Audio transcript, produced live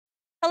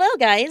Hello,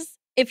 guys!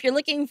 If you're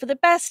looking for the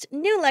best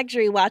new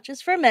luxury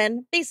watches for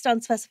men based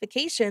on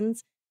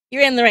specifications,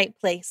 you're in the right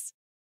place.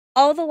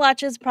 All the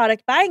watches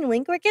product buying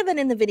link were given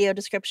in the video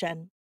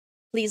description.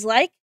 Please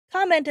like,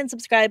 comment, and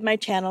subscribe my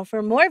channel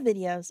for more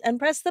videos, and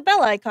press the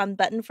bell icon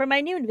button for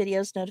my new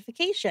videos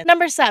notification.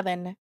 Number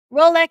 7.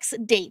 Rolex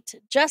Date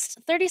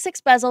Just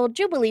 36 Bezel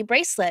Jubilee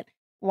Bracelet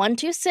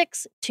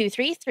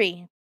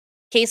 126233.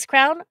 Case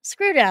crown,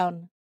 screw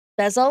down.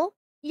 Bezel,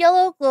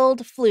 yellow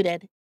gold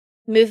fluted.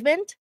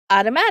 Movement,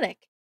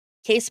 automatic.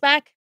 Case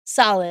back,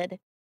 solid.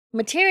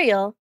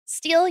 Material,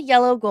 steel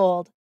yellow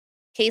gold.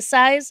 Case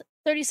size,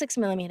 36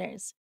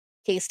 millimeters.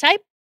 Case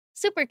type,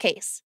 super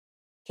case.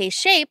 Case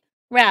shape,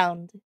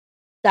 round.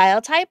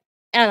 Dial type,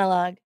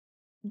 analog.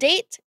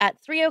 Date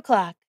at 3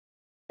 o'clock.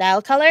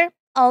 Dial color,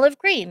 olive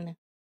green.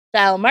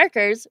 Dial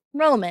markers,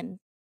 Roman,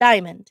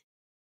 diamond.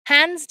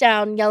 Hands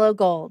down yellow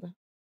gold.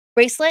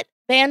 Bracelet,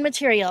 band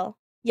material,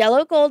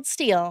 yellow gold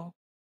steel.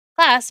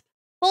 Clasp,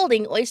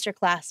 folding oyster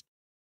clasp.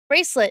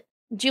 Bracelet,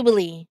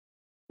 Jubilee.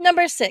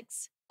 Number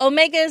 6.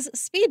 Omega's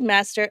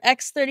Speedmaster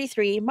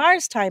X33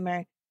 Mars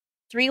Timer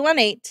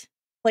 318.90,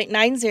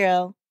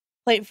 0.45,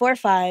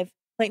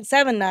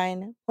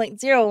 0.79,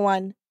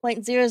 0.01,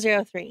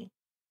 0.003.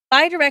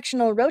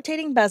 Bidirectional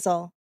rotating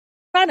bezel.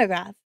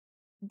 Chronograph.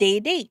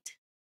 Day-date.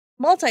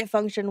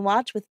 Multifunction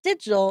watch with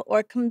digital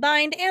or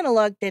combined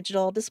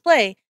analog-digital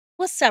display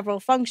with several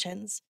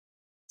functions,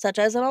 such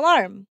as an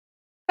alarm,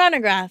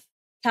 chronograph,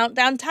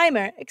 countdown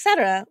timer,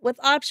 etc., with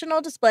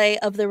optional display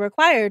of the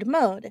required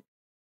mode.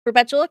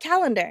 Perpetual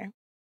calendar.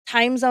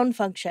 Time zone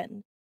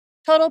function.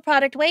 Total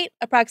product weight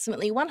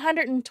approximately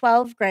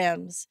 112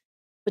 grams.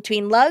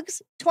 Between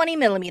lugs, 20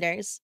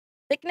 millimeters.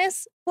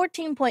 Thickness,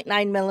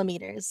 14.9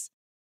 millimeters.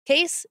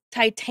 Case,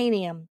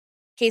 titanium.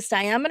 Case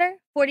diameter,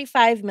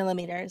 45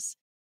 millimeters.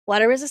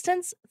 Water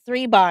resistance,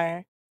 3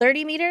 bar.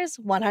 30 meters,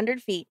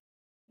 100 feet.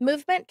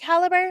 Movement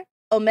caliber,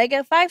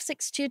 Omega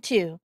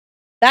 5622.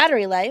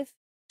 Battery life,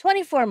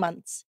 24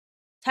 months.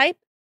 Type,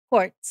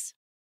 quartz.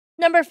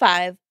 Number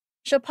 5.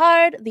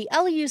 Chopard the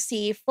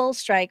L.U.C Full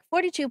Strike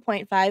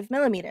 42.5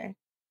 millimeter.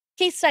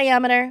 Case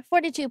diameter,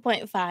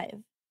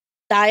 42.5.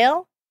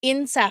 Dial,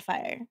 in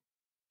sapphire.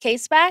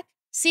 Case back,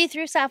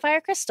 see-through sapphire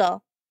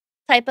crystal.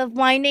 Type of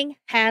winding,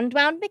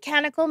 hand-wound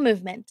mechanical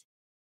movement.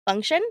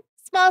 Function,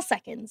 small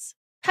seconds.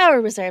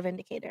 Power reserve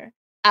indicator,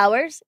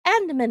 hours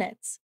and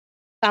minutes.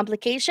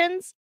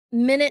 Complications,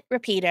 minute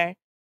repeater.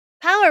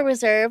 Power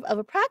reserve of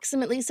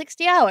approximately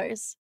 60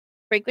 hours.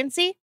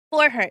 Frequency,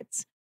 4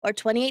 Hz, or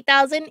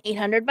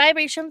 28,800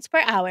 vibrations per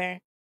hour.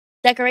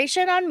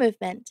 Decoration on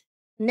movement,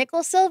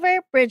 nickel silver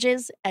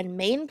bridges and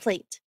main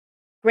plate.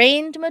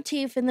 Grained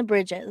motif in the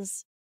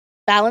bridges.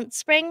 Balance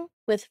spring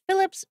with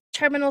Phillips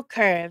terminal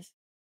curve.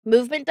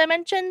 Movement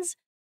dimensions,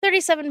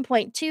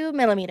 37.2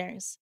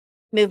 millimeters.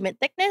 Movement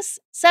thickness,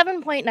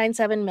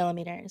 7.97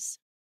 millimeters.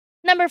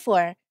 Number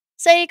 4.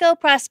 Seiko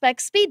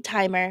Prospex Speed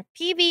Timer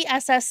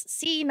PVSS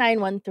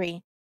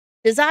C913.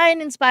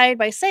 Design inspired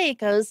by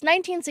Seiko's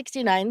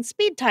 1969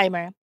 Speed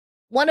Timer,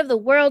 one of the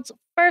world's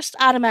first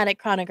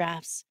automatic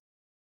chronographs.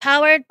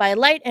 Powered by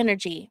light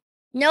energy.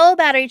 No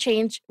battery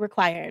change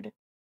required.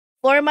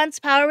 4 months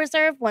power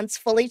reserve once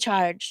fully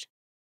charged.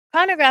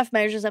 Chronograph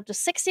measures up to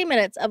 60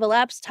 minutes of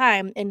elapsed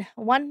time in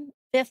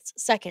 1/5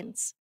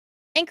 seconds.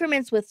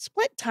 Increments with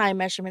split time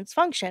measurements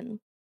function.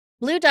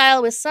 Blue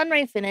dial with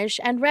sunray finish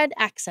and red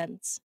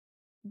accents.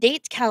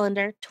 Date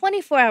calendar,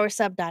 24-hour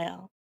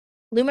subdial.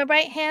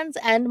 Lumibright hands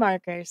and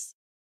markers.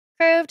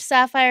 Curved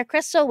sapphire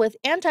crystal with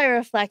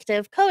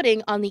anti-reflective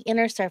coating on the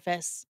inner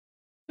surface.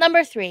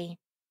 Number 3.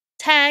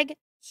 Tag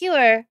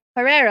Heuer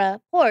Carrera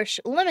Porsche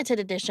Limited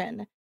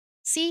Edition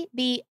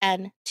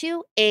CBN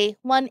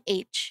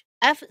 2A1H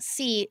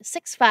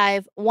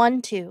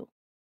FC6512.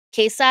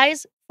 Case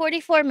size,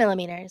 44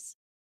 millimeters.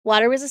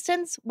 Water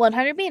resistance,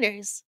 100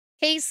 meters.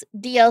 Case,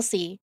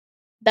 DLC.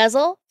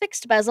 Bezel,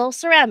 fixed bezel,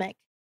 ceramic.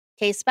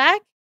 Case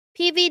back,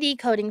 PVD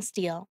coating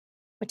steel.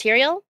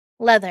 Material,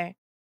 leather.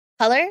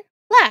 Color,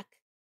 black.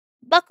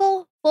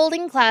 Buckle,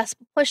 folding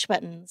clasp, push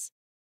buttons.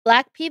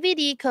 Black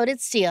PVD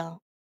coated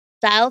steel.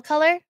 Dial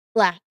color,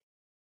 black.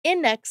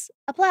 Index,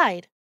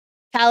 applied.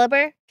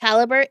 Caliber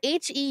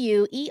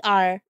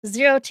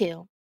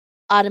HEUER02.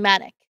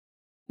 Automatic.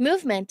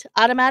 Movement,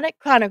 automatic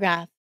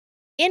chronograph.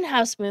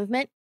 In-house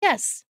movement,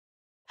 yes.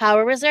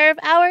 Power reserve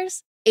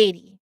hours,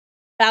 80.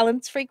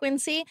 Balance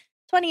frequency,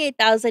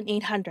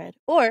 28,800,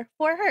 or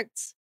 4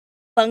 Hz.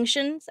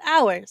 Functions,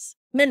 hours,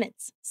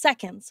 minutes,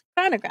 seconds,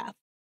 chronograph.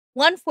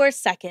 1/4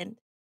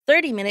 second,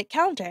 30-minute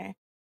counter,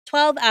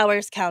 12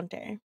 hours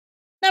counter.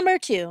 Number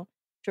 2.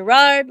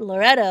 Gerard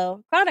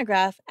Loretto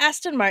Chronograph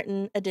Aston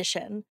Martin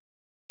Edition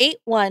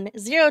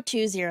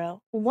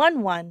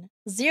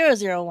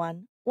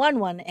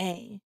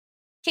 81020110011A.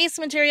 Case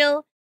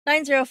material,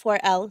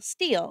 904L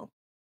steel.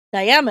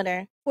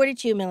 Diameter,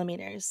 42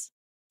 millimeters.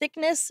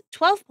 Thickness,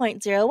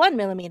 12.01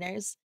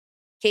 millimeters.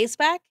 Case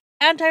back,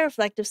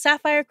 anti-reflective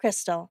sapphire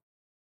crystal.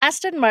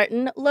 Aston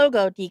Martin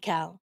logo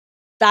decal.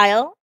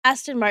 Dial,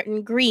 Aston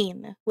Martin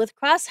green with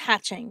cross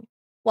hatching.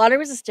 Water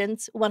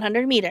resistance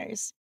 100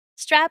 meters.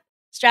 Strap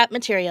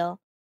material.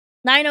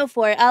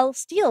 904L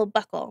steel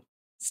buckle.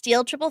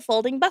 Steel triple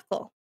folding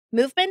buckle.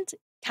 Movement,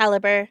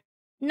 caliber,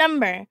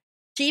 number,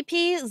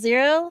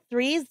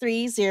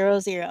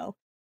 GP03300.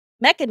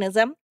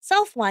 Mechanism,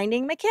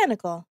 self-winding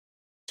mechanical.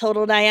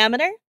 Total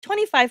diameter,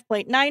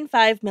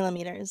 25.95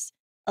 millimeters,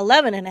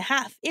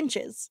 11.5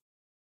 inches.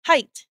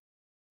 Height,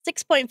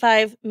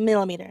 6.5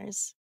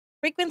 millimeters.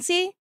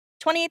 Frequency,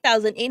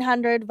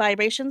 28,800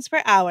 vibrations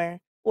per hour,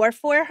 or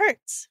 4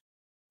 hertz.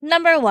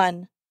 Number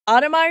 1.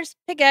 Audemars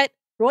Piguet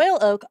Royal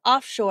Oak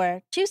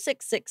Offshore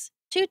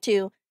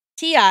 26622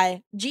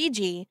 TI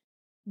GG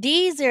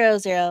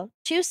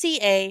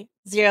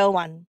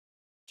D002CA01.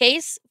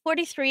 Case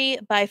 43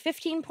 by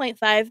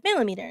 15.5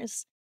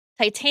 millimeters.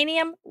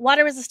 Titanium,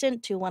 water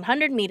resistant to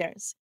 100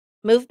 meters.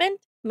 Movement,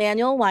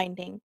 manual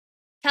winding.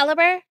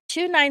 Caliber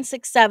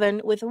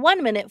 2967 with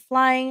 1 minute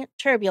flying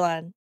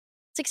turbulon.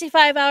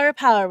 65-hour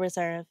power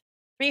reserve.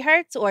 3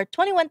 Hz or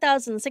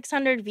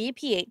 21,600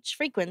 VPH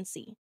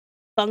frequency.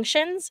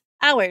 Functions,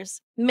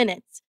 hours,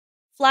 minutes.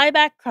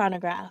 Flyback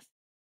chronograph.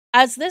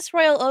 As this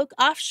Royal Oak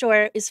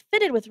Offshore is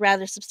fitted with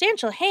rather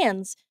substantial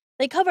hands,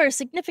 they cover a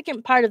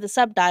significant part of the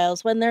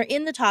subdials when they're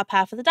in the top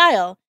half of the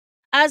dial.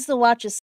 As the watch is